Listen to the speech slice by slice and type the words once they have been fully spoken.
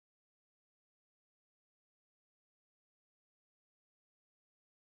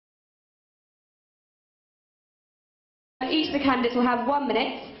of the candidates will have 1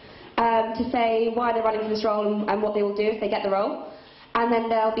 minute to say why they're running for this role and what they will do if they get the role. And then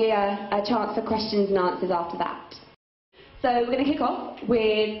there'll be a chance for questions and answers after that. So we're going to kick off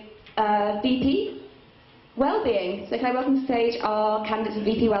with VP Wellbeing. So can I welcome to the stage our candidates for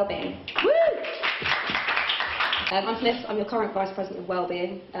VP Wellbeing? Woo! I'm Flairz, I'm your current Vice President of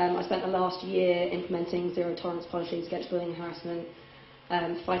Wellbeing. I spent the last year implementing zero tolerance policies against bullying and harassment,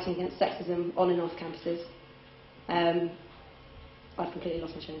 fighting against sexism on and off campuses. I've completely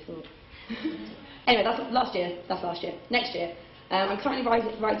lost my train of thought. Anyway, that's last year. Next year, I'm currently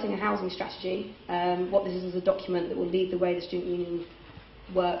writing a housing strategy. What this is a document that will lead the way the student union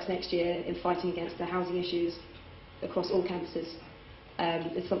works next year in fighting against the housing issues across all campuses.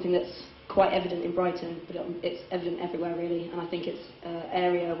 It's something that's quite evident in Brighton, but it's evident everywhere really, and I think it's an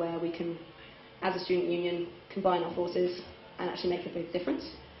area where we can, as a student union, combine our forces and actually make a big difference.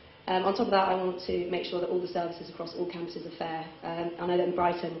 On top of that, I want to make sure that all the services across all campuses are fair. I know that in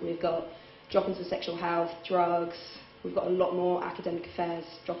Brighton we've got drop-ins of sexual health, drugs, we've got a lot more academic affairs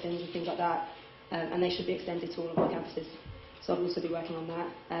drop-ins and things like that, and they should be extended to all of our campuses. So I'll also be working on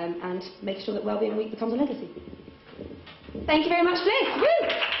that, and making sure that Wellbeing Week becomes a legacy. Thank you very much, Flairz. Woo!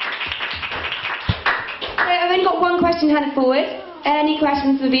 So I've only got one question handed forward. Any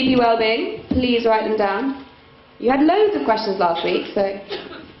questions for VP Wellbeing? Please write them down. You had loads of questions last week, so... Can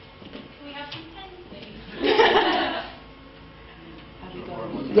we have some pens, please? Have you got...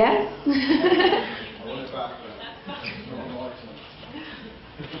 Yes?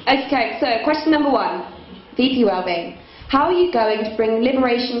 Okay, so question number 1. VP Wellbeing. How are you going to bring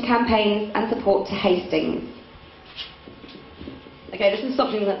liberation campaigns and support to Hastings? Okay, this is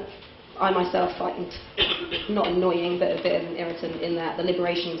something that I myself find not annoying, but a bit of an irritant in that the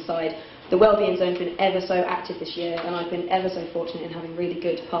liberation side, the Wellbeing Zone's been ever so active this year, and I've been ever so fortunate in having really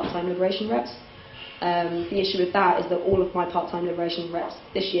good part-time liberation reps. The issue with that is that all of my part-time liberation reps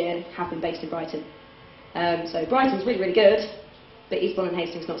this year have been based in Brighton. So Brighton's really, really good, but Eastbourne and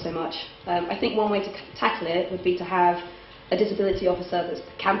Hastings not so much. I think one way to tackle it would be to have a disability officer that's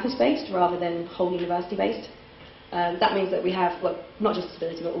campus-based rather than whole university-based. That means that we have, well, not just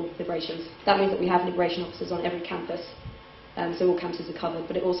disability, but all liberations. That means that we have liberation officers on every campus, so all campuses are covered,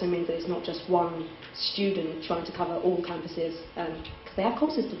 but it also means that it's not just one student trying to cover all campuses, because they have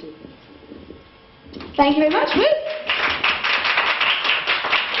courses to do. Thank you very much. Woo!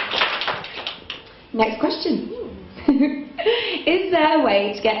 Next question. Is there a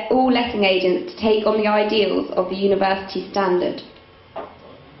way to get all letting agents to take on the ideals of the university standard?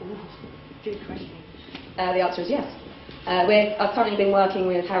 Good question. The answer is yes. I've currently been working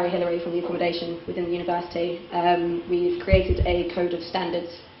with Harry Hillary from the accommodation within the university. We've created a code of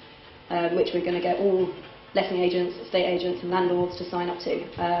standards which we're going to get all letting agents, estate agents and landlords to sign up to.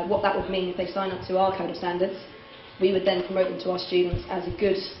 What that would mean if they sign up to our code of standards, we would then promote them to our students as a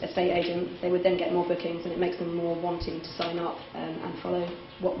good estate agent. They would then get more bookings and it makes them more wanting to sign up and follow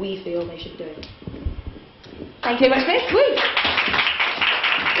what we feel they should be doing. Thank you very much, Flairz. Woo!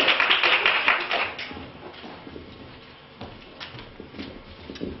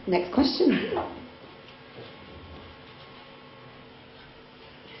 Next question.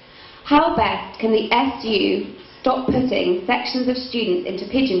 How best can the SU stop putting sections of students into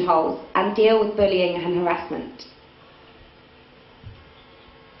pigeonholes and deal with bullying and harassment?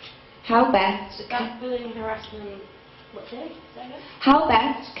 How best can bullying and harassment? What's it? How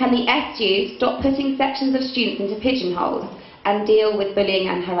best can the SU stop putting sections of students into pigeonholes and deal with bullying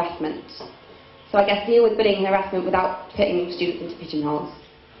and harassment? So I guess deal with bullying and harassment without putting students into pigeonholes.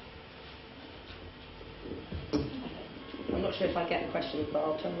 I'm not sure if I get the question, but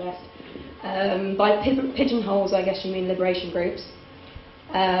I'll try my best. By pigeonholes, I guess you mean liberation groups.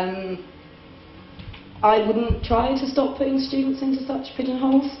 I wouldn't try to stop putting students into such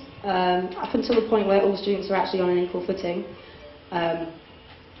pigeonholes, up until the point where all students are actually on an equal footing. They're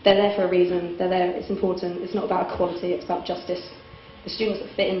there for a reason, they're there, it's important, it's not about equality, it's about justice. The students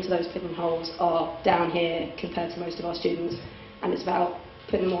that fit into those pigeonholes are down here compared to most of our students, and it's about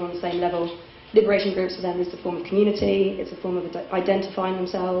putting them all on the same level. Liberation groups for them is a form of community, it's a form of identifying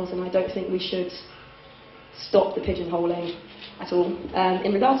themselves, and I don't think we should stop the pigeonholing at all.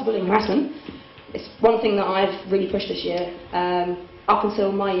 In regards to bullying and harassment, it's one thing that I've really pushed this year. Up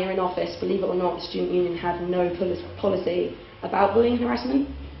until my year in office, believe it or not, the student union had no policy about bullying and harassment.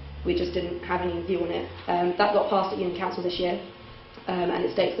 We just didn't have any view on it. That got passed at Union Council this year, and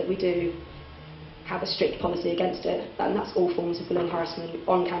it states that we do have a strict policy against it, and that's all forms of bullying and harassment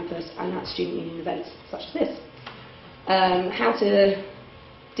on campus and at student union events such as this. How to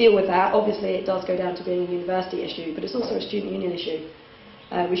deal with that? Obviously it does go down to being a university issue, but it's also a student union issue.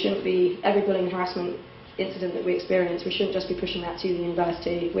 We shouldn't be, every bullying and harassment incident that we experienced, we shouldn't just be pushing that to the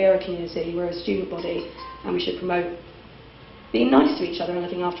university. We're a community, we're a student body, and we should promote being nice to each other and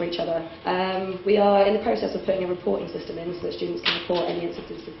looking after each other. We are in the process of putting a reporting system in so that students can report any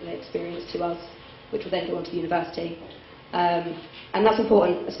incidents that they experience to us, which will then go on to the university. And that's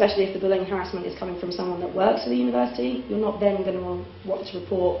important, especially if the bullying and harassment is coming from someone that works for the university. You're not then going to want to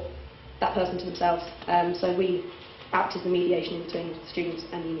report that person to themselves. So we act as the mediation between students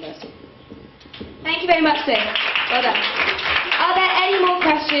and the university. Thank you very much, Sid. Well done. Are there any more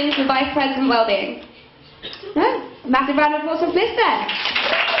questions for Vice President Wellbeing? No? A massive round of applause for Flairz then.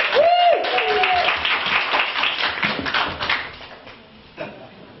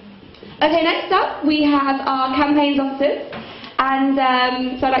 Okay, next up we have our campaigns officers, and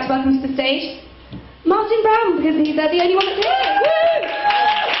so I'd like to welcome to the stage Martin Brown, because he's the only one that's here.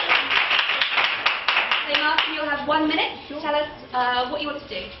 So Martin, you'll have 1 minute to tell us what you want to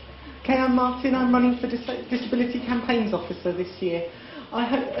do. Okay, I'm Martin. I'm running for Disability Campaigns Officer this year.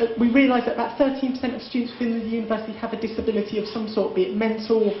 We realise that about 13% of students within the university have a disability of some sort, be it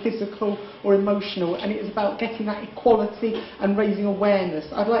mental, or physical or emotional, and it is about getting that equality and raising awareness.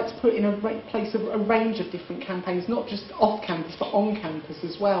 I'd like to put in place a range of different campaigns, not just off campus but on campus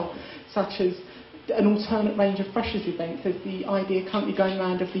as well, such as an alternate range of freshers events. There's the idea currently going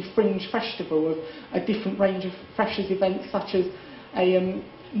around of the Fringe Festival, of a different range of freshers events, such as a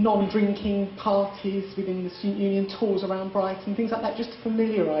non-drinking parties within the student union, tours around Brighton, things like that, just to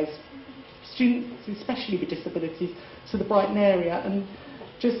familiarise students, especially with disabilities, to the Brighton area, and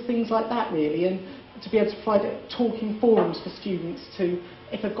just things like that really, and to be able to provide talking forums for students to,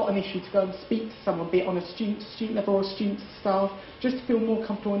 if they've got an issue, to go and speak to someone, be it on a student-to-student level or a student-to-staff, just to feel more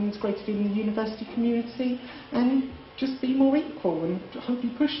comfortable and integrated in the university community, and just be more equal, and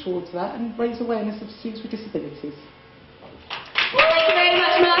hopefully push towards that and raise awareness of students with disabilities. Thank you very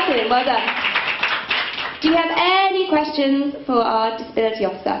much, Martin. Well done. Do you have any questions for our disability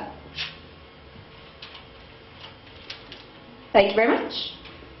officer? Thank you very much.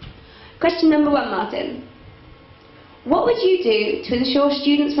 Question number 1, Martin. What would you do to ensure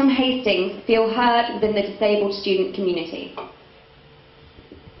students from Hastings feel heard within the disabled student community?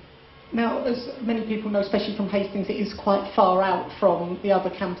 Now, as many people know, especially from Hastings, it is quite far out from the other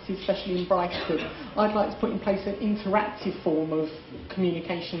campuses, especially in Brighton. I'd like to put in place an interactive form of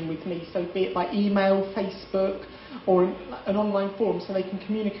communication with me, so be it by email, Facebook, or an online forum, so they can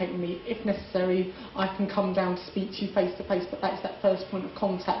communicate with me. If necessary, I can come down to speak to you face to face, but that's that first point of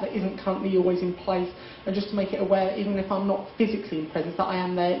contact that isn't currently always in place, and just to make it aware, even if I'm not physically in presence, that I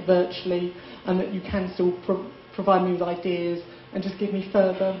am there virtually, and that you can still provide me with ideas and just give me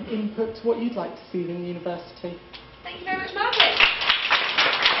further input to what you'd like to see in the university. Thank you very much, Martin.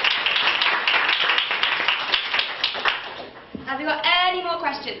 Have we got any more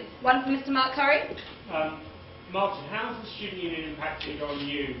questions? One from Mr. Mark Curry. Martin, how has the student union impacted on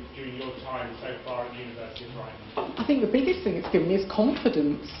you during your time so far at the University of Brighton? I think the biggest thing it's given me is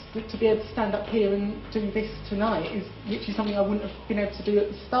confidence. To be able to stand up here and do this tonight is literally something I wouldn't have been able to do at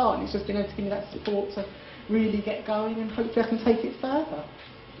the start, and it's just been able to give me that support to really get going, and hopefully I can take it further.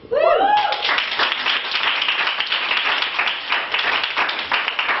 Woo!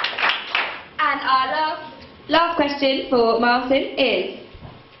 And our last question for Martin is,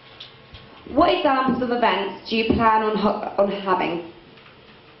 what examples of events do you plan on having?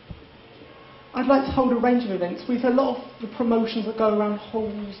 I'd like to hold a range of events with a lot of the promotions that go around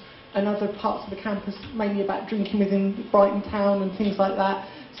halls and other parts of the campus, mainly about drinking within Brighton town and things like that,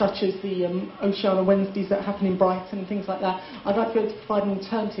 such as the Oceana Wednesdays that happen in Brighton and things like that. I'd like to be able to provide an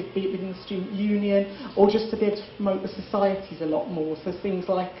alternative, be it within the student union, or just to be able to promote the societies a lot more. So things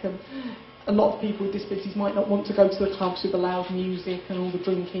like a lot of people with disabilities might not want to go to the clubs with the loud music and all the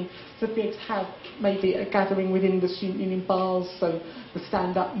drinking, so to be able to have maybe a gathering within the student union bars, so the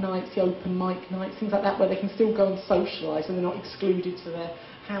stand-up nights, the open mic nights, things like that, where they can still go and socialise and they're not excluded to their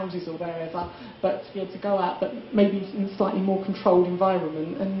houses or wherever, but to be able to go out, but maybe in a slightly more controlled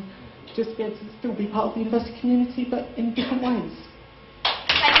environment, and just be able to still be part of the university community, but in different ways.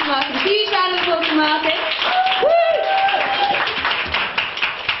 Thank you, Martin. Huge round of applause for Martin.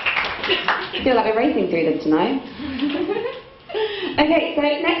 I feel like we're racing through them tonight. Okay, so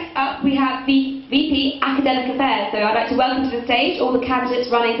next up we have the VP Academic Affairs. So I'd like to welcome to the stage all the candidates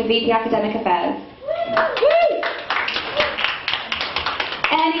running for VP Academic Affairs.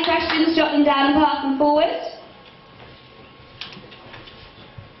 Any questions, jot them down and pass them forward.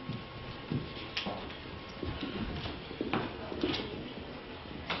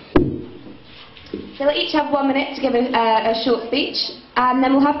 So we'll each have 1 minute to give a short speech, and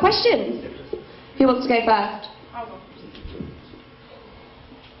then we'll have questions. Who wants to go first?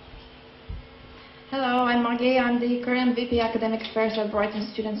 Hello, I'm Maggie. I'm the current VP Academic Affairs at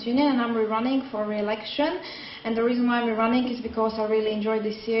Brighton Students' Union, and I'm running for re-election. And the reason why I'm running is because I really enjoyed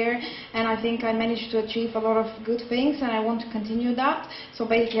this year, and I think I managed to achieve a lot of good things, and I want to continue that. So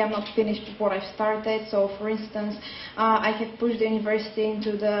basically, I'm not finished with what I've started. So, for instance, I have pushed the university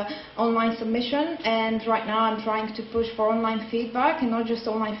into the online submission, and right now I'm trying to push for online feedback, and not just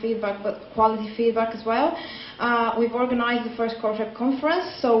online feedback, but quality feedback as well. We've organized the first course rep conference,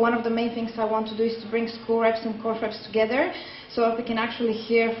 so one of the main things I want to do is to bring school reps and course reps together so that we can actually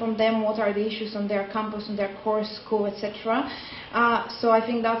hear from them what are the issues on their campus, on their course, school, etc. So I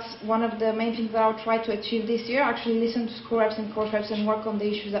think that's one of the main things that I'll try to achieve this year, actually listen to school reps and course reps and work on the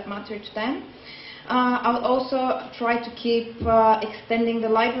issues that matter to them. I would also try to keep extending the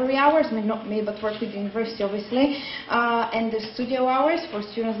library hours, I mean not me, but work with the university obviously, and the studio hours for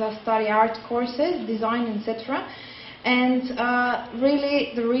students that study art courses, design, etc. And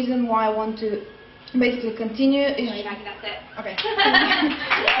really the reason why I want to basically continue is... Sorry, Maggie, that's it. Okay.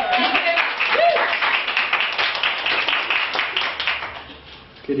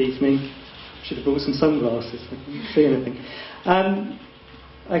 Good evening. Should have brought some sunglasses, I couldn't see anything.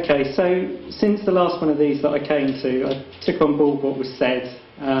 Okay, so since the last one of these that I came to, I took on board what was said,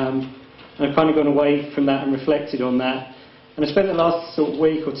 and I've kind of gone away from that and reflected on that. And I spent the last sort of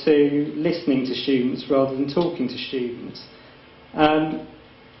week or two listening to students rather than talking to students. And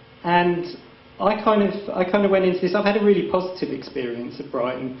I kind of went into this. I've had a really positive experience at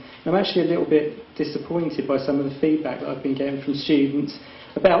Brighton. I'm actually a little bit disappointed by some of the feedback that I've been getting from students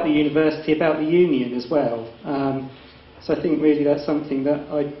about the university, about the union as well. So I think really that's something that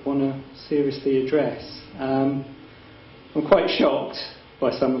I want to seriously address. I'm quite shocked by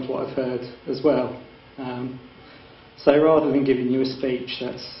some of what I've heard as well. So rather than giving you a speech,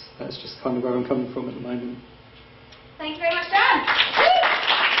 that's just kind of where I'm coming from at the moment. Thank you very much, Dan.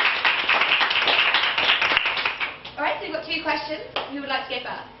 Alright, so we've got two questions. Who would like to go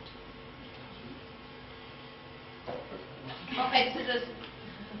first? Rock, paper, scissors.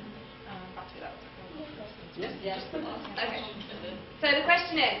 Yes. Okay. So the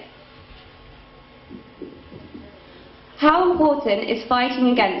question is, how important is fighting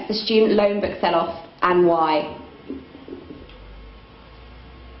against the student loan book sell-off and why?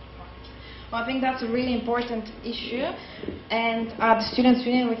 Well, I think that's a really important issue, and at the Students'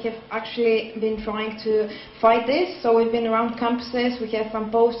 Union we have actually been trying to fight this. So we've been around campuses, we have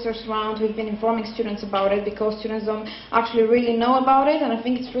some posters around, we've been informing students about it because students don't actually really know about it, and I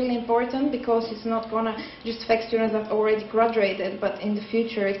think it's really important because it's not going to just affect students that already graduated, but in the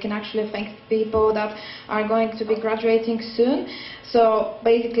future it can actually affect people that are going to be graduating soon. So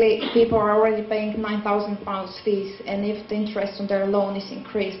basically people are already paying £9,000 fees, and if the interest on their loan is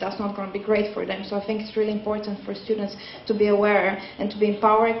increased, that's not going to be great for them. So I think it's really important for students to be aware and to be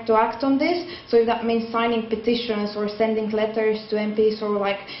empowered to act on this. So if that means signing petitions or sending letters to MPs or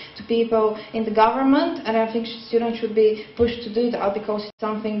like to people in the government, and I think students should be pushed to do that because it's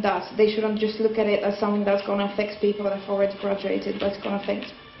something that they shouldn't just look at it as something that's going to affect people that have already graduated, but it's going to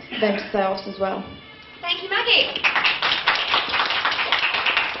affect themselves as well. Thank you, Maggie.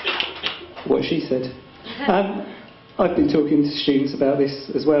 What she said. I've been talking to students about this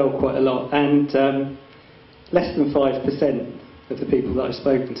as well quite a lot, and less than 5% of the people that I've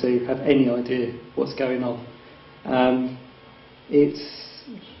spoken to have any idea what's going on.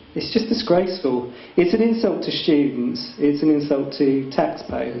 It's just disgraceful. It's an insult to students, it's an insult to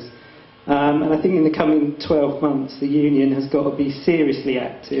taxpayers, and I think in the coming 12 months the union has got to be seriously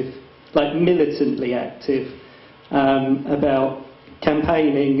active, like militantly active, about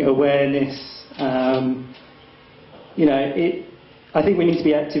campaigning, awareness. I think we need to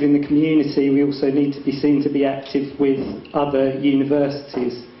be active in the community. We also need to be seen to be active with other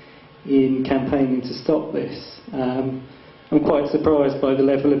universities in campaigning to stop this. I'm quite surprised by the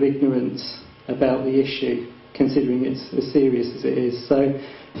level of ignorance about the issue, considering it's as serious as it is. So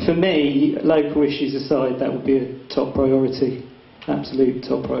for me, local issues aside, that would be a top priority, absolute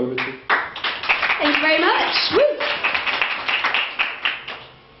top priority. Thank you very much. Woo.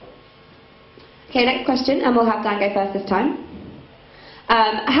 Okay, next question, and we'll have Dan go first this time.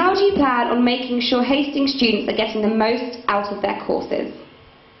 How do you plan on making sure Hastings students are getting the most out of their courses?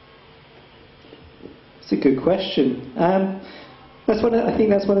 It's a good question. I think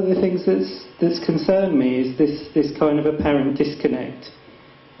that's one of the things that's concerned me, is this kind of apparent disconnect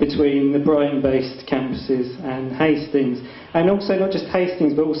between the Brighton-based campuses and Hastings, and also not just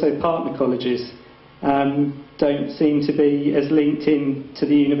Hastings but also partner colleges. Don't seem to be as linked in to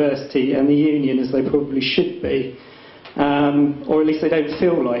the university and the union as they probably should be, or at least they don't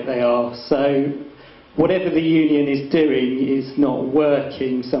feel like they are. So whatever the union is doing is not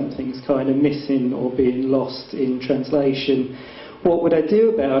working, something's kind of missing or being lost in translation. What would I do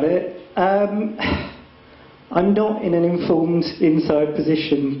about it? I'm not in an informed inside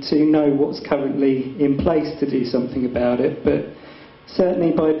position to know what's currently in place to do something about it, but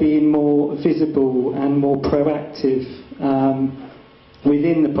certainly by being more visible and more proactive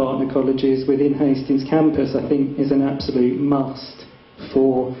within the partner colleges, within Hastings campus, I think is an absolute must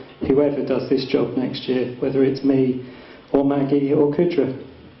for whoever does this job next year, whether it's me or Maggie or Kudra.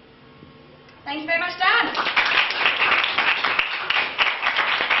 Thank you very much, Dan.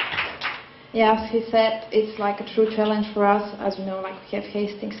 Yeah, as he said, it's like a true challenge for us. As you know, like we have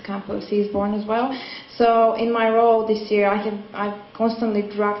Hastings campus, Eastbourne as well. So in my role this year, I've constantly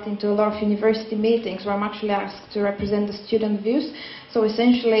dragged into a lot of university meetings where I'm actually asked to represent the student views. So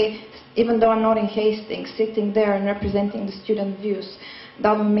essentially, even though I'm not in Hastings, sitting there and representing the student views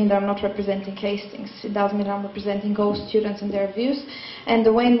doesn't mean that I'm not representing Hastings. It does mean that I'm representing all students and their views. And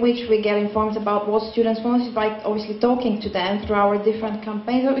the way in which we get informed about what students want is by obviously talking to them through our different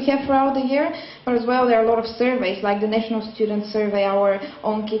campaigns that we have throughout the year. But as well, there are a lot of surveys, like the National Student Survey, our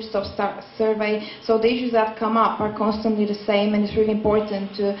own Keep Stop Start survey. So the issues that come up are constantly the same, and it's really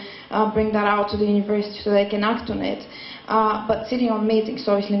important to bring that out to the university so they can act on it. But sitting on meetings is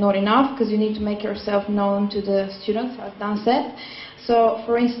obviously not enough, because you need to make yourself known to the students, as Dan said. So,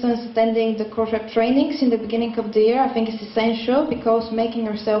 for instance, attending the course rep trainings in the beginning of the year, I think is essential, because making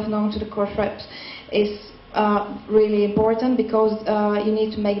yourself known to the course reps is really important, because you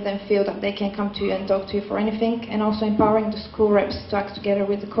need to make them feel that they can come to you and talk to you for anything, and also empowering the school reps to act together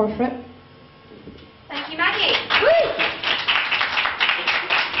with the course rep. Thank you, Maggie. Woo!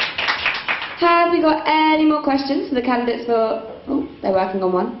 Have we got any more questions for the candidates for... Oh, they're working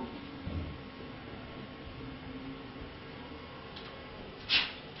on one.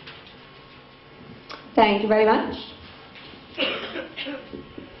 Thank you very much.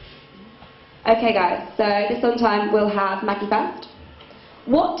 Okay guys, so just on time we'll have Maggie first.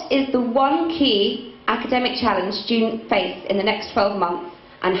 What is the one key academic challenge students face in the next 12 months,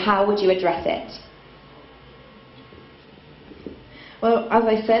 and how would you address it? Well, as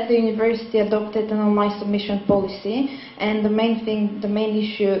I said, the university adopted an online submission policy, and the main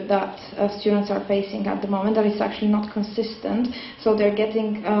issue that students are facing at the moment, that is actually not consistent. So they're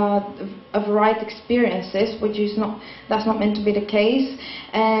getting a varied experiences, that's not meant to be the case.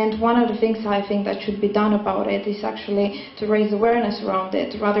 And one of the things I think that should be done about it is actually to raise awareness around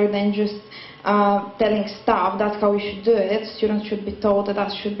it, rather than just telling staff that's how we should do it. Students should be told that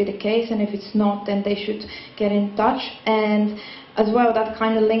that should be the case, and if it's not, then they should get in touch. And as well, that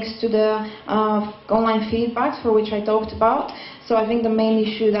kind of links to the online feedbacks for which I talked about. So I think the main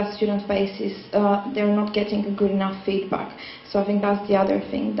issue that students face is they're not getting a good enough feedback. So I think that's the other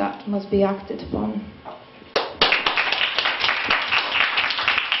thing that must be acted upon.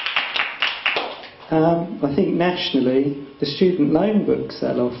 I think nationally, the student loan book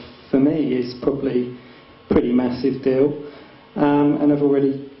sell-off for me is probably a pretty massive deal. And I've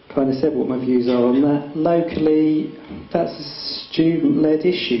already kind of said what my views are on that. Locally, that's a student-led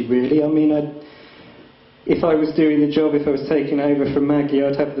issue, really. I mean, if I was doing the job, if I was taking over from Maggie,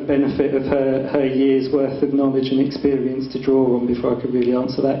 I'd have the benefit of her year's worth of knowledge and experience to draw on before I could really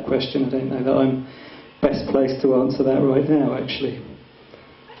answer that question. I don't know that I'm best placed to answer that right now, actually.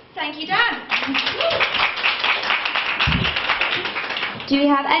 Thank you, Dan. Do we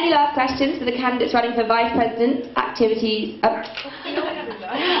have any last questions for the candidates running for Vice President, Academic Affairs?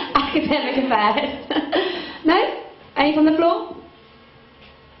 No? Any from the floor?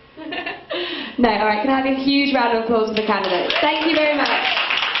 No, alright, can I have a huge round of applause for the candidates? Thank you very much.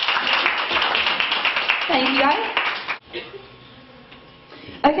 Thank you guys.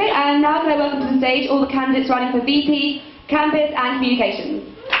 Okay, and now can I welcome to the stage all the candidates running for VP, Campus and Communications.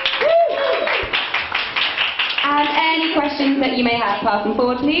 And any questions that you may have, pass them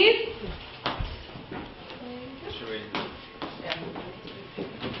forward, please.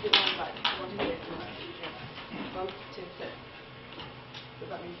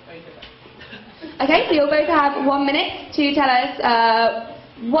 Okay, so you'll both have 1 minute to tell us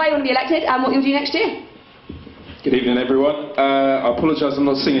why you want to be elected and what you'll do next year. Good evening, everyone. I apologise, I'm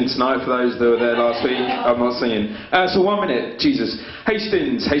not singing tonight. For those that were there last week, I'm not singing. So 1 minute, Jesus.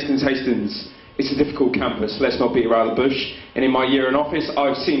 Hastings. It's a difficult campus, let's not beat around the bush. And in my year in office,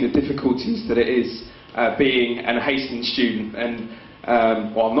 I've seen the difficulties that it is being a Hastings student. And,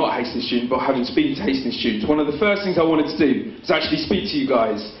 well, I'm not a Hastings student, but having spoken to Hastings students, one of the first things I wanted to do was actually speak to you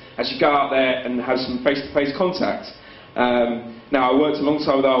guys, actually go out there and have some face-to-face contact. Now, I worked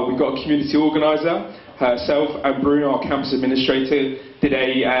alongside with we've got a community organiser, herself and Bruno, our campus administrator, did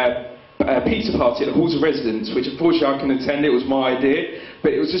a pizza party at the Halls of Residence, which unfortunately I couldn't attend. It was my idea,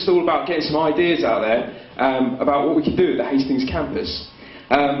 but it was just all about getting some ideas out there about what we could do at the Hastings campus.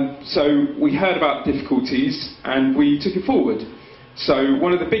 So we heard about the difficulties and we took it forward. So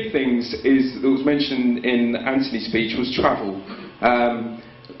one of the big things that was mentioned in Anthony's speech was travel.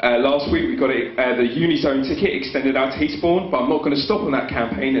 Last week we got the Unizone ticket extended out to Eastbourne, but I'm not going to stop on that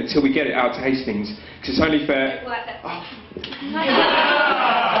campaign until we get it out to Hastings, because it's only fair. Oh.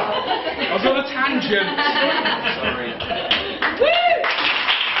 I was on a tangent. Sorry.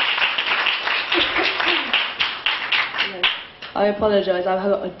 I apologise, I've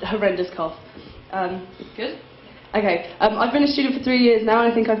got a horrendous cough. Good? Okay, I've been a student for 3 years now,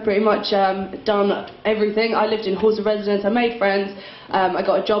 and I think I've pretty much done everything. I lived in halls of residence, I made friends, I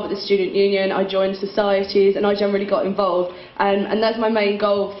got a job at the student union, I joined societies, and I generally got involved. And that's my main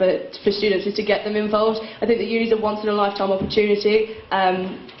goal for students, is to get them involved. I think that uni's a once-in-a-lifetime opportunity,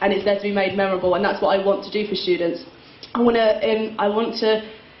 and it's there to be made memorable, and that's what I want to do for students. I want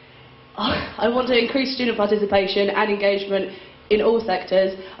to increase student participation and engagement in all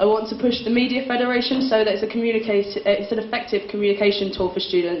sectors. I want to push the Media Federation so that it's an effective communication tool for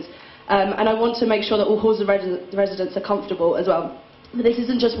students. And I want to make sure that all halls of residence are comfortable as well. But this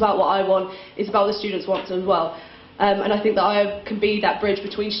isn't just about what I want, it's about what the students want as well. And I think that I can be that bridge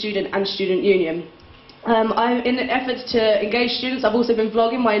between student and student union. In an effort to engage students, I've also been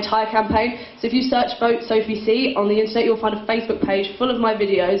vlogging my entire campaign. So if you search Vote Sophie C on the internet, you'll find a Facebook page full of my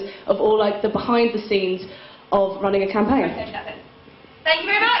videos of all the behind the scenes of running a campaign. Thank you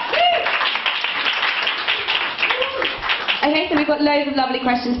very much. Okay, so we've got loads of lovely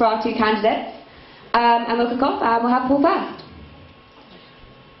questions for our two candidates. And we'll kick off, and we'll have Paul first.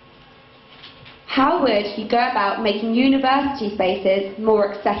 How would you go about making university spaces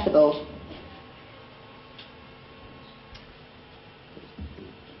more accessible?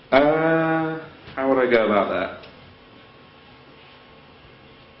 How would I go about that?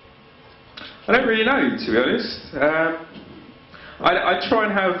 I don't really know, to be honest. I try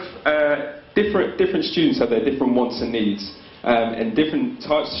and have different students have their different wants and needs, and different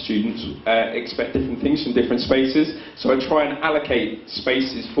types of students expect different things from different spaces. So I try and allocate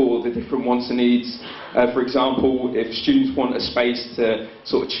spaces for the different wants and needs. For example, if students want a space to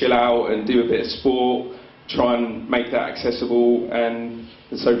sort of chill out and do a bit of sport, try and make that accessible and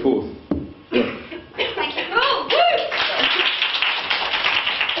so forth. Yeah. Thank you.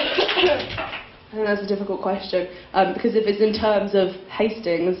 I think that's a difficult question, because if it's in terms of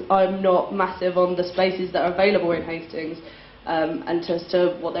Hastings, I'm not massive on the spaces that are available in Hastings, and as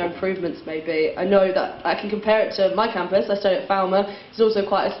to what their improvements may be. I know that I can compare it to my campus. I study at Falmer. It's also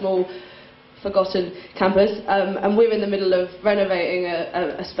quite a small, forgotten campus, and we're in the middle of renovating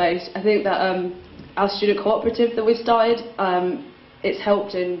a space. I think that our student cooperative that we've started, it's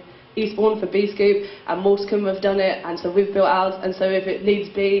helped in Eastbourne for B-Scoop, and Morscombe have done it, and so we've built ours. And so if it needs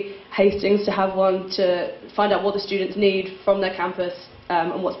be, Hastings to have one to find out what the students need from their campus,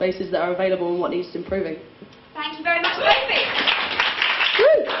 and what spaces that are available and what needs improving. Thank you very much, Sophie.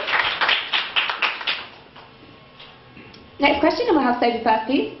 Next question, and we'll have Sophie first,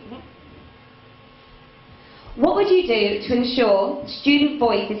 please. What would you do to ensure student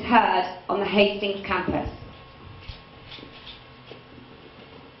voice is heard on the Hastings campus?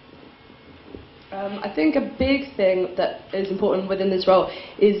 I think a big thing that is important within this role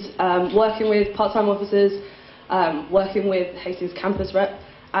is working with part-time officers, working with Hastings campus rep,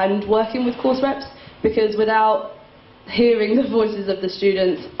 and working with course reps, because without hearing the voices of the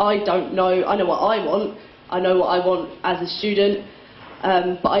students, I know what I want. I know what I want as a student,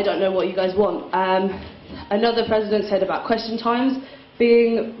 but I don't know what you guys want. Another president said about question times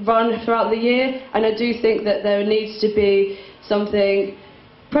being run throughout the year, and I do think that there needs to be something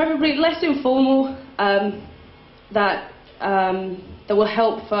probably less informal, that will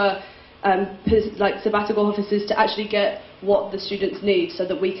help for sabbatical officers to actually get what the students need, so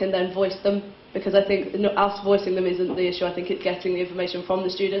that we can then voice them. Because I think us voicing them isn't the issue. I think it's getting the information from the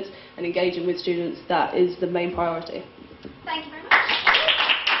students and engaging with students that is the main priority. Thank you very much.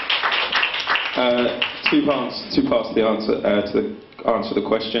 Two parts to the answer the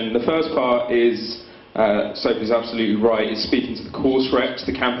question. The first part is, Sophie's absolutely right, is speaking to the course reps,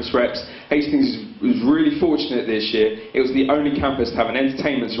 the campus reps. Hastings was really fortunate this year. It was the only campus to have an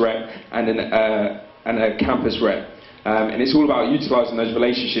entertainments rep and a campus rep. And it's all about utilising those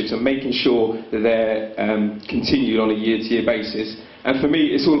relationships and making sure that they're continued on a year-to-year basis. And for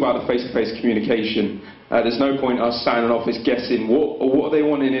me, it's all about the face-to-face communication. There's no point us sat in an office guessing what are they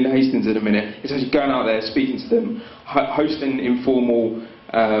wanting in Hastings in a minute. It's actually going out there, speaking to them, hosting informal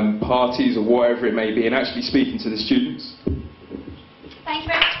parties or whatever it may be, and actually speaking to the students. Thank you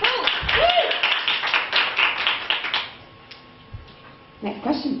very much, Paul. Next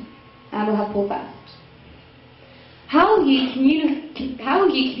question. And we'll have Paul first. How will you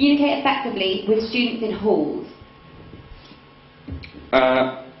communicate effectively with students in halls?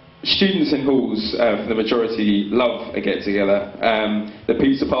 Students in halls, for the majority, love a get-together. The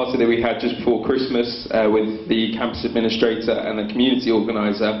pizza party that we had just before Christmas with the campus administrator and the community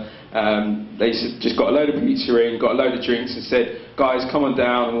organiser, they just got a load of pizza in, got a load of drinks and said, guys, come on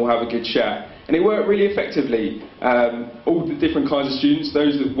down and we'll have a good chat. And it worked really effectively. All the different kinds of students,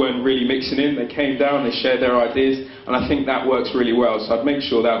 those that weren't really mixing in, they came down, they shared their ideas, and I think that works really well, so I'd make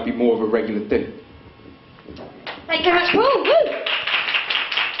sure that would be more of a regular thing. Thank you very much, Paul. Woo!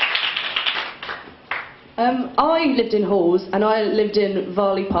 I lived in halls, and I lived in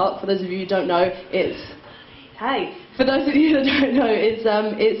Varley Park. For those of you who don't know, for those of you that don't know,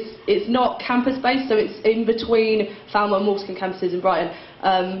 it's not campus-based, so it's in between Falmer and Morscombe campuses in Brighton.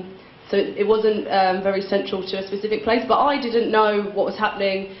 So it wasn't very central to a specific place, but I didn't know what was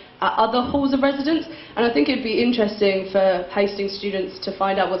happening at other halls of residence, and I think it'd be interesting for Hastings students to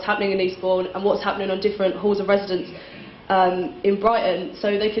find out what's happening in Eastbourne and what's happening on different halls of residence in Brighton,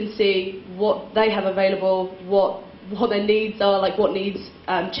 so they can see what they have available, what their needs are, like what needs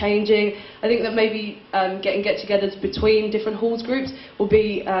changing. I think that maybe getting get-togethers between different halls groups will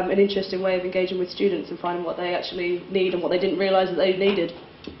be an interesting way of engaging with students and finding what they actually need and what they didn't realise that they needed.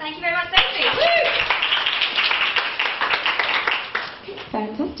 Thank you very much, Sophie.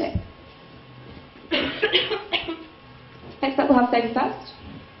 Fantastic. Next up, we'll have Sophie first.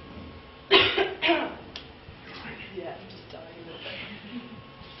 Yeah, I'm just dying a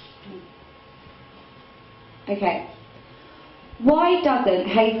bit. Okay. Why doesn't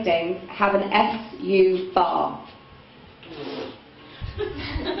Hastings have an SU bar?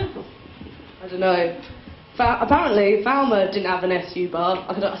 I don't know. Apparently, Falmer didn't have an SU bar.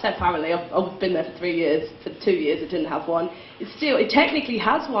 I said apparently, I've been there for 3 years. For 2 years, it didn't have one. It technically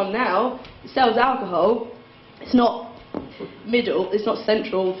has one now. It sells alcohol. It's not middle, it's not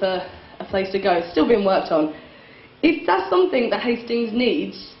central for a place to go. It's still being worked on. If that's something that Hastings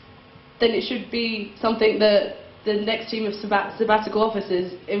needs, then it should be something that the next team of sabbatical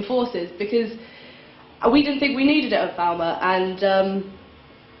officers enforces, because we didn't think we needed it at Falmer, and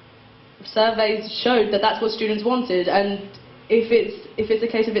surveys showed that that's what students wanted, and if it's a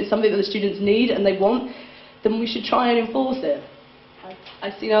case of it's something that the students need and they want, then we should try and enforce it.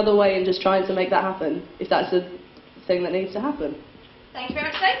 I see no other way in just trying to make that happen, if that's a thing that needs to happen. Thank you very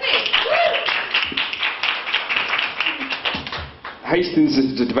much, Sophie. Hastings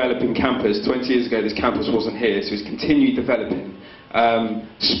is a developing campus. 20 years ago this campus wasn't here, so it's continued developing.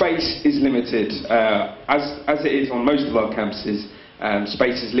 Space is limited, as it is on most of our campuses.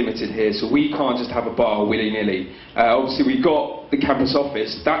 Space is limited here, so we can't just have a bar willy-nilly. Obviously we've got the campus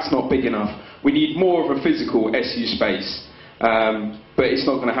office, that's not big enough. We need more of a physical SU space, but it's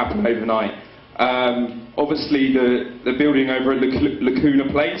not going to happen overnight. Obviously the building over at Lacuna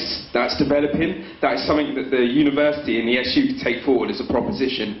Place, that's developing. That is something that the university and the SU can take forward as a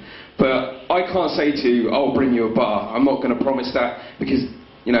proposition. But I can't say to you, I'll bring you a bar. I'm not going to promise that, because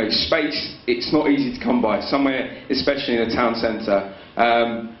you know, space, it's not easy to come by, somewhere, especially in a town centre.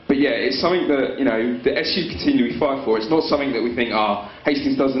 But yeah, it's something that, you know, the SU continually fight for. It's not something that we think,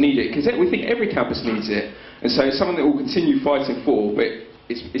 Hastings doesn't need it, because we think every campus needs it. And so it's something that we'll continue fighting for, but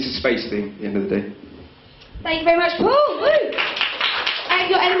it's a space thing at the end of the day. Thank you very much, Paul. Woo! If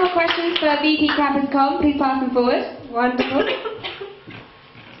you've got any more questions for VP Campus Com, please pass them forward. Wonderful.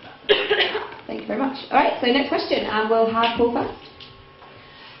 Thank you very much. Alright, so next question, and we'll have Paul first.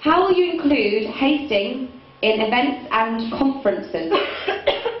 How will you include Hastings in events and conferences?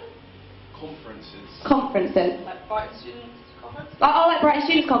 Conferences. Like Brighton Students Conference? Oh, like Brighton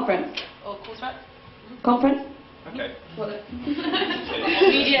Students Conference. Or course rep? Conference? Okay.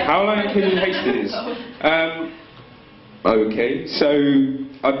 Media. How will I include Hastings? Okay, so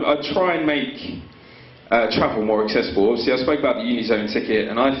I'd try and make travel more accessible. Obviously, I spoke about the Unizone ticket,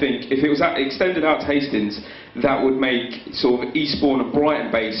 and I think if it was extended out to Hastings, that would make sort of Eastbourne and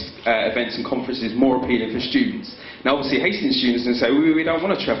Brighton-based events and conferences more appealing for students. Now, obviously, Hastings students can say, we don't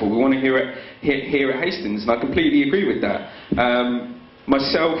want to travel, we want to hear it here at Hastings, and I completely agree with that.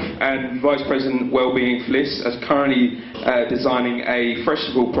 Myself and Vice President Wellbeing Flairz are currently designing a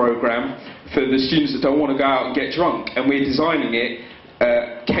festival programme for the students that don't want to go out and get drunk, and we're designing it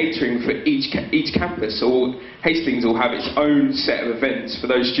catering for each campus. So Hastings will have its own set of events for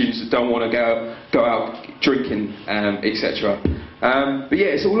those students that don't want to go out drinking, etc. But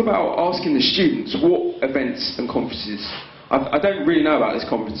yeah, it's all about asking the students what events and conferences. I don't really know about these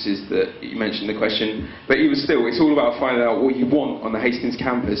conferences that you mentioned in the question, but even still, it's all about finding out what you want on the Hastings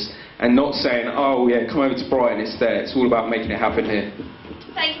campus and not saying, oh yeah, come over to Brighton, it's there. It's all about making it happen here.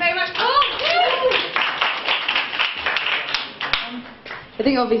 Thank you very much. I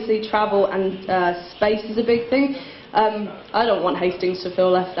think obviously travel and space is a big thing. I don't want Hastings to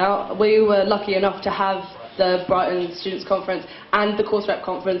feel left out. We were lucky enough to have the Brighton Students' Conference and the Course Rep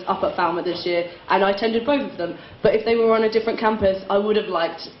Conference up at Falmouth this year, and I attended both of them. But if they were on a different campus, I would have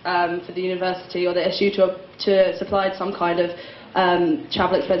liked for the university or the SU to supply some kind of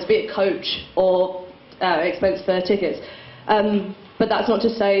travel expense, be it coach or expense for tickets. But that's not to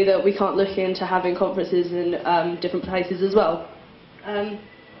say that we can't look into having conferences in different places as well.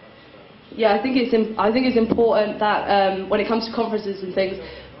 Yeah, I think it's important that when it comes to conferences and things,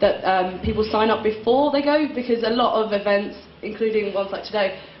 that people sign up before they go, because a lot of events, including ones like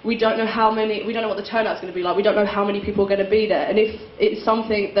today, we don't know what the turnout's going to be like. We don't know how many people are going to be there, and if it's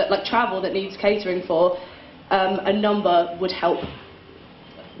something that like travel that needs catering for, a number would help.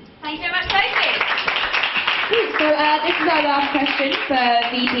 Thank you very much, Sophie. So this is our last question for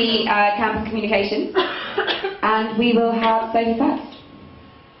VP Campus Communications, and we will have Sophie first.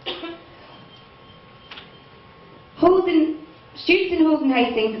 Students in halls in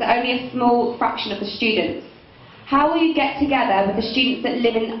Hastings is only a small fraction of the students. How will you get together with the students that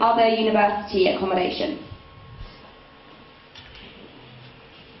live in other university accommodation?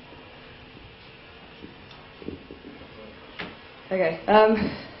 Okay,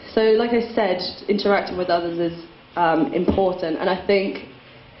 so like I said, interacting with others is important, and I think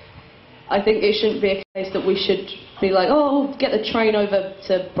it shouldn't be a case that we should be like, oh, get the train over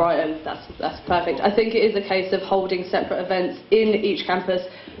to Brighton, that's perfect. I think it is a case of holding separate events in each campus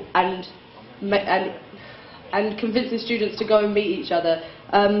and convincing students to go and meet each other.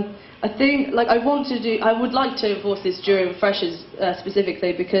 I think, like, I would like to enforce this during freshers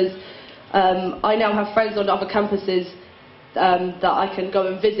specifically, because I now have friends on other campuses that I can go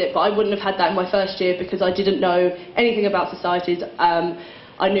and visit, but I wouldn't have had that in my first year because I didn't know anything about societies.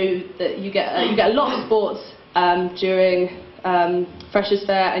 I knew that you get a lot of sports during Freshers'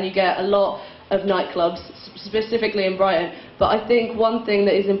 Fair, and you get a lot of nightclubs, specifically in Brighton. But I think one thing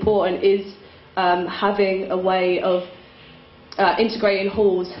that is important is having a way of integrating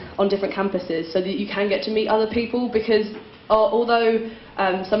halls on different campuses so that you can get to meet other people, because although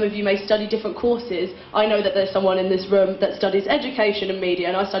some of you may study different courses, I know that there's someone in this room that studies education and media,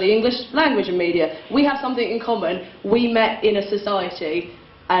 and I study English language and media. We have something in common. We met in a society,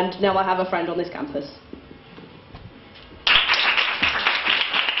 and now I have a friend on this campus.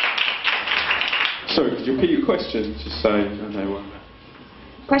 Sorry, could you repeat your question? Just so I know what.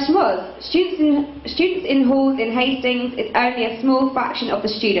 Question was, students in halls in Hastings is only a small fraction of the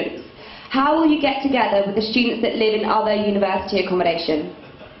students. How will you get together with the students that live in other university accommodation?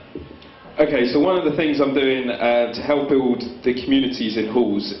 Okay, so one of the things I'm doing to help build the communities in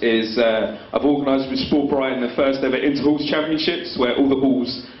halls is I've organised with Sport Brighton the first ever Inter-Halls Championships, where all the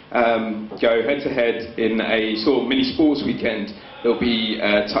halls go head to head in a sort of mini sports weekend. There'll be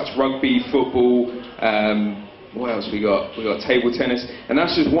touch rugby, football, what else we got? We got table tennis, and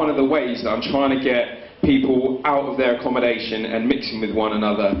that's just one of the ways that I'm trying to get people out of their accommodation and mixing with one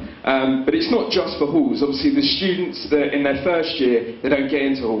another. But it's not just for halls. Obviously, the students that in their first year, they don't get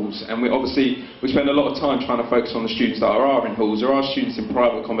into halls, and we spend a lot of time trying to focus on the students that are in halls. There are students in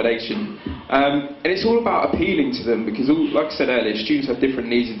private accommodation, and it's all about appealing to them, because, like I said earlier, students have different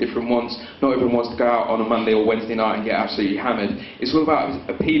needs and different wants. Not everyone wants to go out on a Monday or Wednesday night and get absolutely hammered. It's all about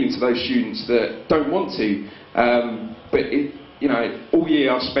appealing to those students that don't want to. You know, all year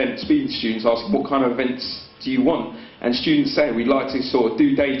I've spent speaking to students, asking what kind of events do you want, and students say we'd like to sort of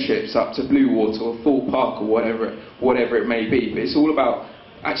do day trips up to Bluewater or Thorpe Park or whatever it may be. But it's all about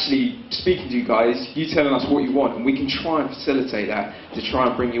actually speaking to you guys, you telling us what you want, and we can try and facilitate that to try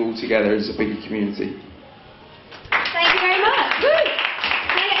and bring you all together as a bigger community. Thank you very much. Woo!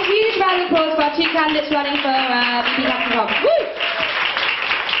 Can I get a huge round of applause for our two candidates running for VP Capital Hub? Woo!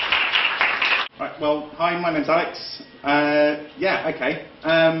 Right, well, hi, my name's Alex. I'm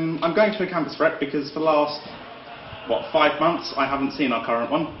going to a campus rep because for the last, 5 months I haven't seen our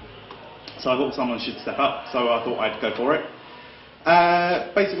current one. So I thought someone should step up, so I thought I'd go for it.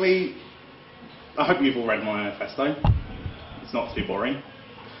 Basically, I hope you've all read my manifesto. It's not too boring.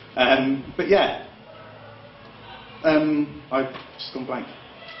 But yeah, I've just gone blank.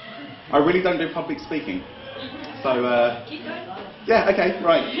 I really don't do public speaking. So, yeah, okay,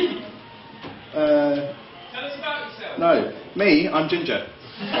 right. Tell us about yourself. No, me, I'm Ginger.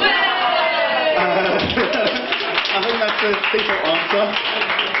 I think that's the default answer.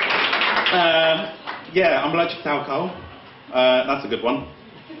 Yeah, I'm allergic to alcohol. That's a good one.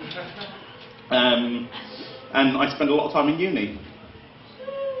 And I spend a lot of time in uni.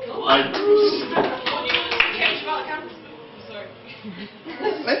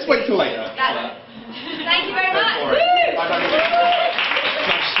 Let's wait till later. Thank you very much.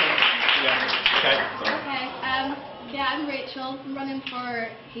 Yeah, I'm Rachel. I'm running for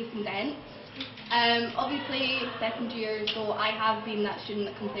Hastings Ents. Obviously, second year, so I have been that student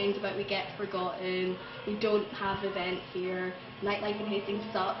that complains about we get forgotten, we don't have events here, nightlife in Hastings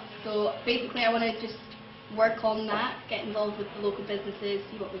sucks. So basically, I want to just work on that, get involved with the local businesses,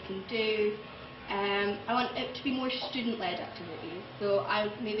 see what we can do. I want it to be more student-led activities. So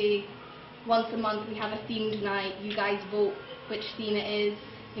maybe once a month we have a themed night. You guys vote which theme it is.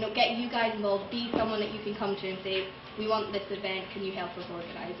 You know, get you guys involved. Be someone that you can come to and say, we want this event. Can you help us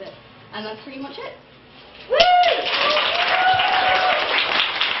organise it? And that's pretty much it. Woo!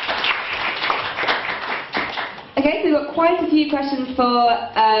 Okay, so we've got quite a few questions for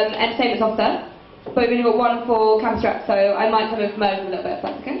entertainment officer, but we've only got one for campus rep, so I might kind of merge them a little bit if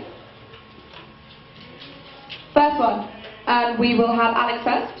that's okay. First one, and we will have Alex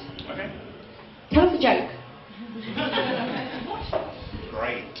first. Okay. Tell us a joke.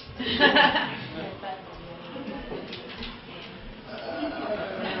 Great.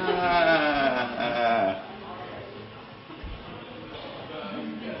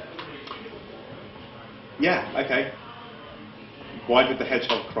 Yeah, okay. Why did the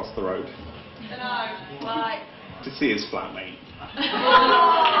hedgehog cross the road? I don't know. Why? To see his flatmate.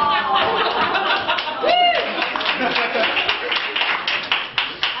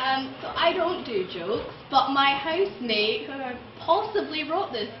 So I don't do jokes, but my housemate, who possibly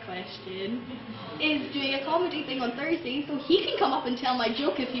wrote this question, is doing a comedy thing on Thursday, so he can come up and tell my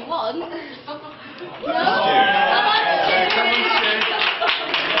joke if you want. No? If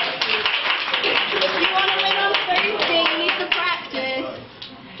you want to win on Thursday, you need to practice.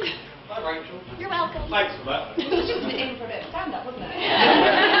 Hi, Rachel. You're welcome. Thanks for that. It was just in for a bit of stand-up, wasn't it?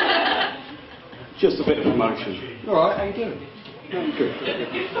 Just a bit of emotion. All right, how you doing? No, good.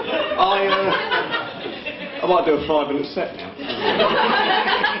 I might do a 5-minute set now.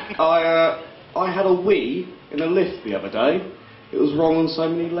 I had a wee in a lift the other day. It was wrong on so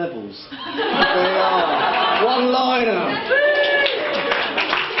many levels. There are. One-liner.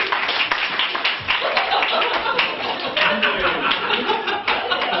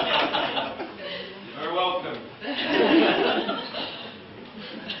 You're welcome.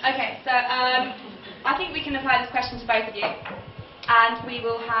 Okay, so I think we can apply this question to both of you. And we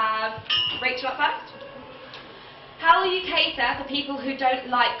will have Rachel up first. How will you cater for people who don't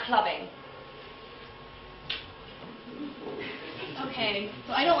like clubbing? Okay,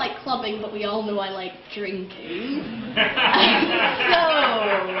 so I don't like clubbing, but we all know I like drinking. So,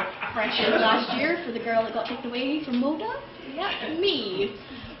 freshers last year for the girl that got kicked away from Moda. Yeah, me.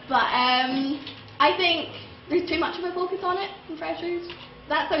 But I think there's too much of a focus on it in freshers.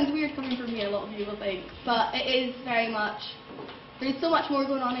 That sounds weird coming from me, a lot of people think, but it is very much. There's so much more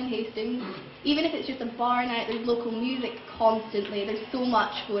going on in Hastings. Even if it's just a bar night, there's local music constantly. There's so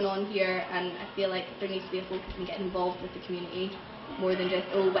much going on here, and I feel like there needs to be a focus on getting involved with the community more than just,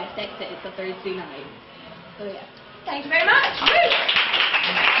 oh, West Exit, it's a Thursday night. So yeah. Thank you very much.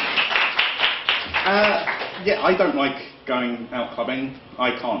 Yeah, I don't like going out clubbing.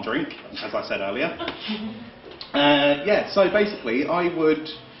 I can't drink, as I said earlier. Yeah, so basically I would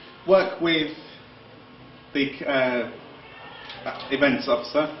work with the events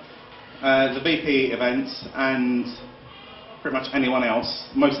officer, the VP events, and pretty much anyone else,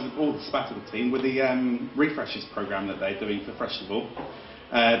 all the spat of the team, with the refreshers program that they're doing for Festival,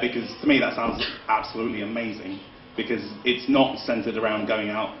 because to me that sounds absolutely amazing, because it's not centred around going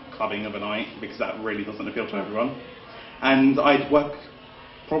out clubbing overnight, because that really doesn't appeal to everyone. And I'd work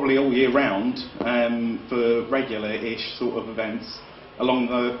probably all year round for regular-ish sort of events along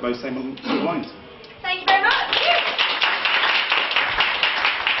those same sort of lines. Thank you very much.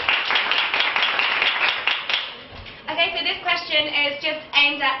 Okay, so this question is just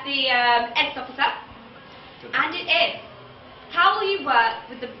aimed at the EDS officer, and it is, how will you work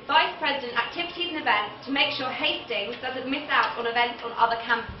with the Vice President Activities and Events to make sure Hastings doesn't miss out on events on other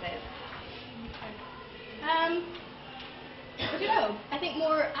campuses? I don't know. I think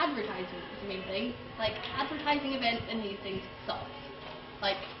more advertising is the main thing. Like, advertising events in Hastings sucks.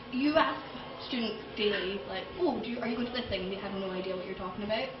 Like, you ask students daily, like, oh, are you going to this thing? They have no idea what you're talking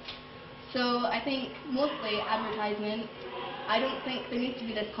about. So I think mostly advertisement. I don't think there needs to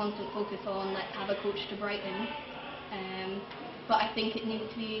be this constant focus on let's have a coach to Brighton. But I think it needs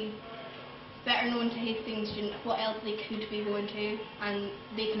to be better known to Hastings students what else they could be going to, and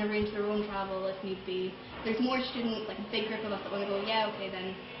they can arrange their own travel if need be. There's more students, like a big group of us that want to go, yeah, okay,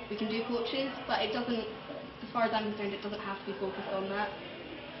 then we can do coaches, but it doesn't, as far as I'm concerned, it doesn't have to be focused on that.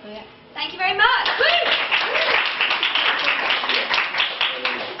 So yeah. Thank you very much.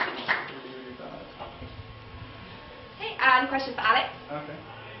 question for Alex. Okay.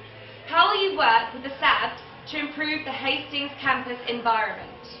 How will you work with the SABs to improve the Hastings campus environment?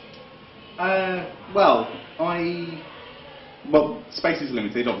 Well, space is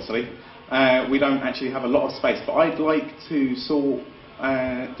limited, obviously. We don't actually have a lot of space, but I'd like to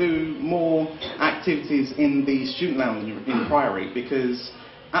do more activities in the student lounge in Priory, because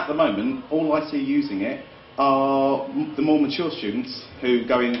at the moment, all I see using it are the more mature students who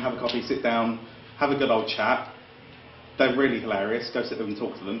go in, have a coffee, sit down, have a good old chat. They're really hilarious. Go sit there and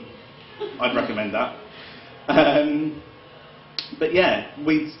talk to them. I'd recommend that. But yeah,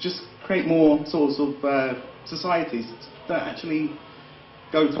 we just create more sorts of societies that actually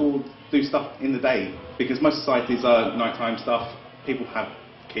go to do stuff in the day, because most societies are nighttime stuff. People have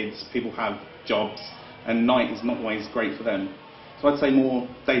kids, people have jobs, and night is not always great for them. So I'd say more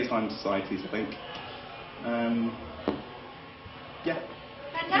daytime societies, I think. Yeah.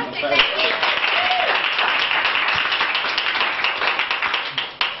 Fantastic, thank you.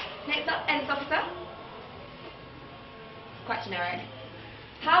 Next up, Ends Officer. Quite generic.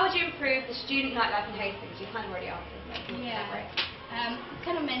 How would you improve the student nightlife in Hastings? You kind of already answered, but can you elaborate? It's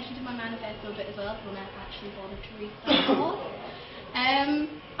kind of mentioned in my manifesto a bit as well, when I actually bothered to read that all.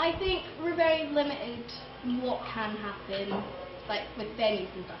 I think we're very limited in what can happen, like with venues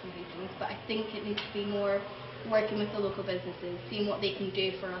and stuff in Hastings, but I think it needs to be more working with the local businesses, seeing what they can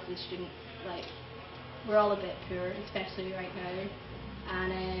do for us as students. Like, we're all a bit poor, especially right now,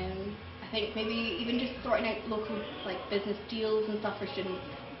 and I think maybe even just sorting out local like business deals and stuff for students.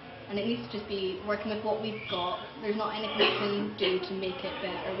 And it needs to just be working with what we've got. There's not anything we can do to make it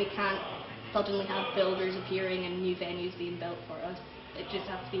better. We can't suddenly have builders appearing and new venues being built for us. It just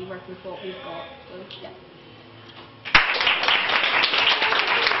has to be working with what we've got. So, yeah.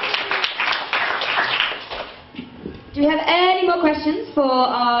 Do we have any more questions for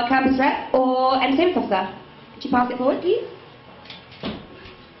our campus rep or entertainment officer? Could you pass it forward, please?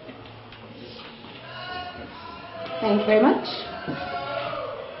 Thank you very much.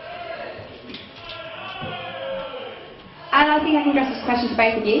 And I think I can address this question to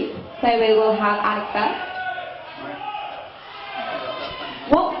both of you. So we will have Alex first.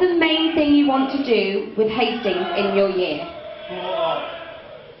 What's the main thing you want to do with Hastings in your year?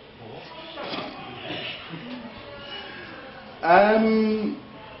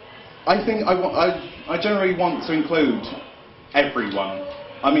 I think I generally want to include everyone.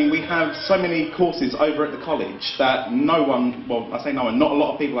 I mean, we have so many courses over at the college that no one, well, I say no one, not a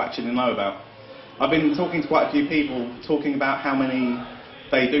lot of people actually know about. I've been talking to quite a few people, talking about how many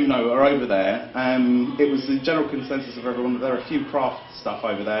they do know are over there. It was the general consensus of everyone that there are a few craft stuff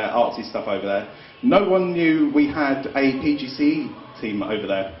over there, artsy stuff over there. No one knew we had a PGCE team over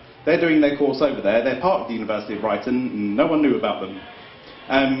there. They're doing their course over there. They're part of the University of Brighton, and no one knew about them.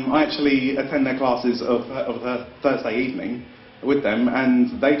 I actually attend their classes of a Thursday evening with them,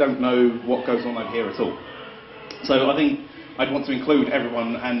 and they don't know what goes on over here at all. So I think I'd want to include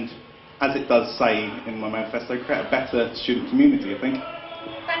everyone, and as it does say in my manifesto, create a better student community, I think.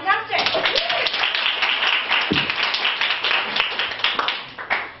 Fantastic!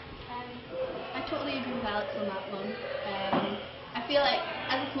 I totally agree with Alex on that one. I feel like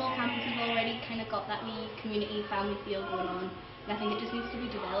as a small campus we've already kind of got that wee community family feel going on, and I think it just needs to be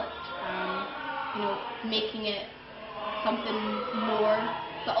developed, you know, making it something more,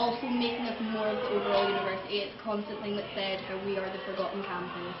 but also making us more of the overall university. It's a constant thing that's said how we are the forgotten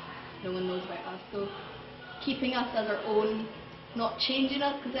campus, no one knows about us, so keeping us as our own, not changing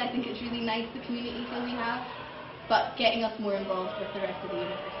us, because I think it's really nice the community feel we have, but getting us more involved with the rest of the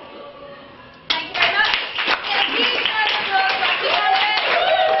university. Thank you very much.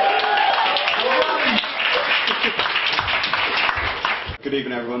 Good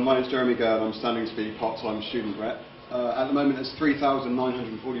evening everyone, my name is Jeremy Gurd, I'm standing to be part-time student rep. At the moment there's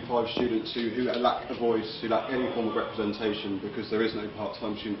 3,945 students who lack a voice, who lack any form of representation because there is no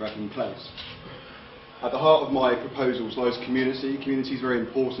part-time student rep in place. At the heart of my proposals lies community. Community is very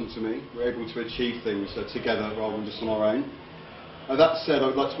important to me. We're able to achieve things together rather than just on our own. That said, I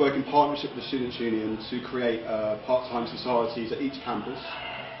would like to work in partnership with the Students' Union to create part-time societies at each campus,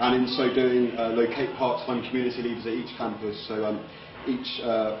 and in so doing locate part-time community leaders at each campus, so each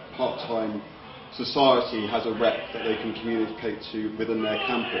part-time society has a rep that they can communicate to within their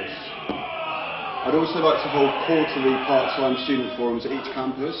campus. I'd also like to hold quarterly part-time student forums at each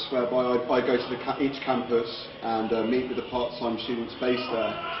campus, whereby I go to each campus and meet with the part-time students based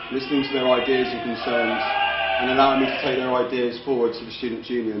there, listening to their ideas and concerns, and allowing me to take their ideas forward to the Students'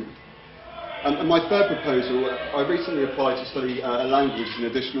 Union. And my third proposal, I recently applied to study a language as an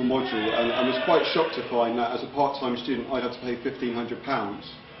additional module, and was quite shocked to find that as a part-time student I'd have to pay £1,500,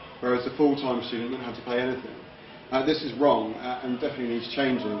 whereas a full-time student wouldn't have to pay anything. This is wrong and definitely needs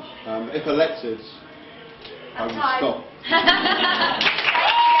changing. If elected, I will stop.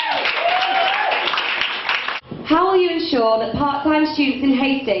 How will you ensure that part-time students in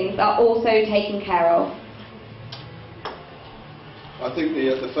Hastings are also taken care of? I think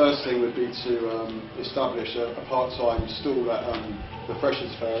the first thing would be to establish a part-time stall at the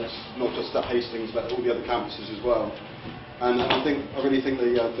Freshers' Fairs, not just at Hastings but all the other campuses as well. And I really think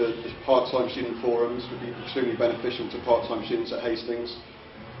the part-time student forums would be extremely beneficial to part-time students at Hastings.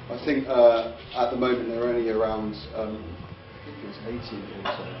 I think at the moment there are only around I think it was 80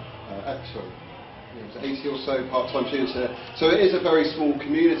 or so. It was 80 or so part-time students here. So it is a very small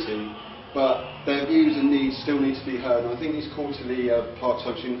community, but their views and needs still need to be heard. And I think these quarterly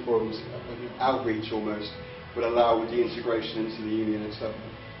part-time student forums, outreach almost, would allow the integration into the union itself.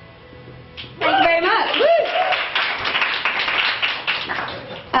 Thank you very much.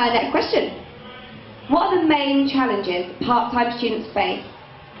 Next question. What are the main challenges part-time students face,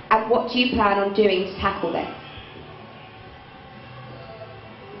 and what do you plan on doing to tackle this?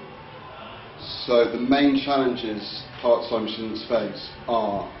 So the main challenges part-time students face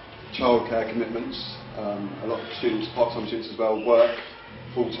are childcare commitments. A lot of students, part-time students as well, work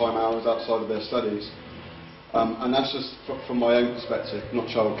full-time hours outside of their studies. And that's just from my own perspective, not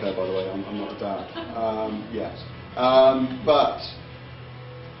childcare by the way, I'm not a dad yet. But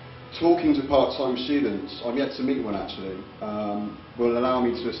talking to part-time students, I'm yet to meet one actually, will allow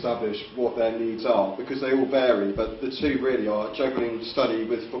me to establish what their needs are, because they all vary, but the two really are juggling study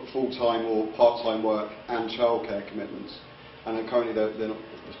with full-time or part-time work and childcare commitments. And then currently they're not,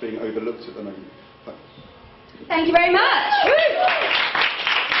 it's being overlooked at the moment. Thank you very much.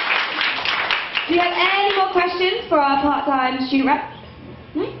 Do you have any more questions for our part-time student rep?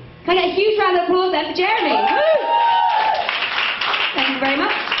 No? Can I get a huge round of applause then for Jeremy? Thank you very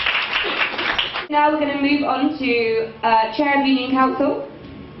much. Now we're going to move on to Chair of Union Council,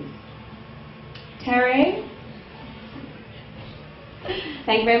 Terry.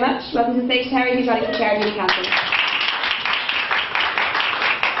 Thank you very much. Welcome to the stage, Terry, who's running for Chair of Union Council.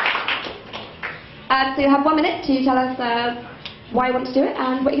 So you'll have 1 minute to tell us why you want to do it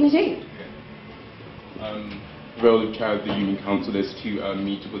and what you're going to do. The role of Chair of the Union Council is to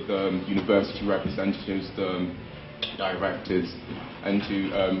meet with the university representatives, the directors, and to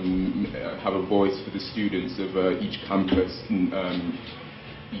have a voice for the students of each campus and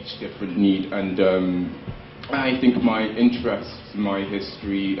each different need. And I think my interests, my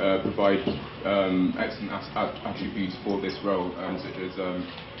history provide excellent attributes for this role, such as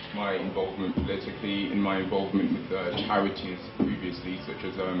my involvement politically and my involvement with charities previously, such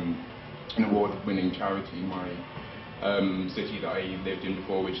as an award-winning charity in my city that I lived in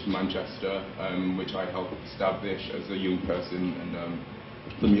before, which is Manchester, which I helped establish as a young person and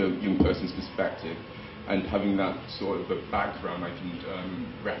from a young person's perspective. And having that sort of a background, I can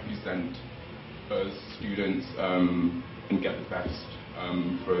represent us students and get the best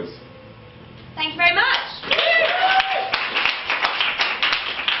for us. Thank you very much.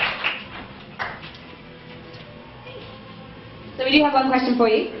 So we do have one question for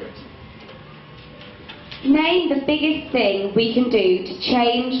you. Name the biggest thing we can do to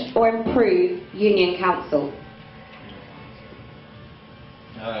change or improve Union Council.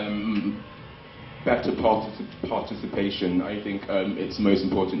 Better participation. I think it's the most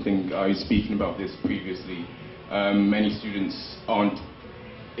important thing. I was speaking about this previously. Many students aren't,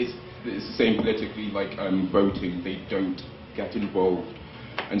 it's the same politically, like voting, they don't get involved,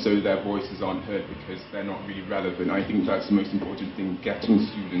 and so their voices aren't heard because they're not really relevant. I think that's the most important thing, getting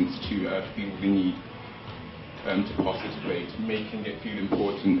students to feel the need to participate, making it feel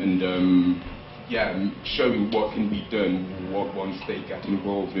important, and yeah, showing what can be done once they get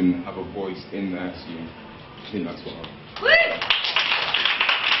involved and have a voice in their SU. I think that's what I'll...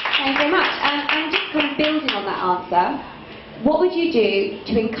 Thank you very much. And just kind of building on that answer, what would you do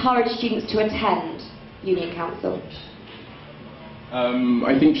to encourage students to attend Union Council?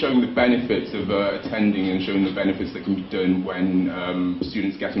 I think showing the benefits of attending and showing the benefits that can be done when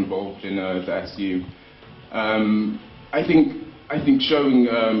students get involved in the SU. I think showing,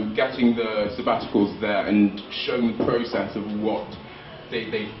 getting the sabbaticals there and showing the process of what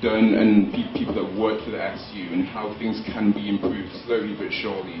they've done and people that work for the SU and how things can be improved slowly but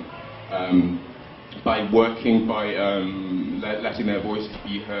surely by working, by letting their voices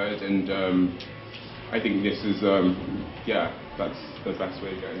be heard, and I think this is, yeah, that's the best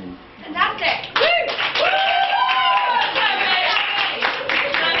way of getting. Fantastic!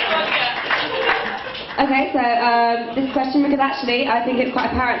 Okay, so this question, because actually I think it's quite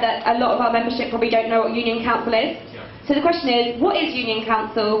apparent that a lot of our membership probably don't know what Union Council is. Yeah. So the question is, what is Union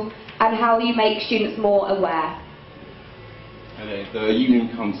Council and how will you make students more aware? Okay, the union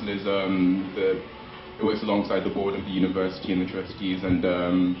council is it works alongside the board of the university and the trustees, and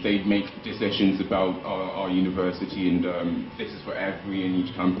they make decisions about our university, and this is for every and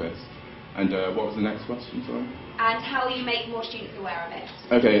each campus. And what was the next question, sorry? And how will you make more students aware of it?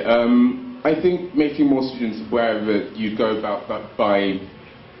 Okay, I think making more students aware of it, you'd go about that by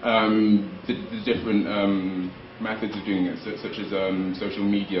the different methods of doing it, such as social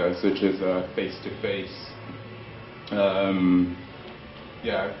media, such as face-to-face,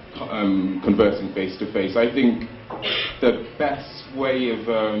 conversing face-to-face. I think the best way of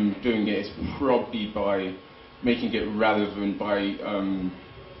doing it is probably by making it relevant, by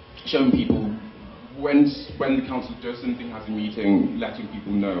showing people when the council does something, has a meeting, letting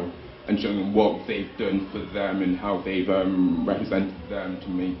people know and showing them what they've done for them and how they've represented them to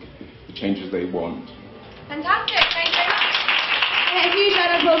make the changes they want. Fantastic, thank you very much. And a huge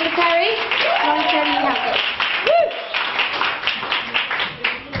round of applause for Terry, Long-Term Council.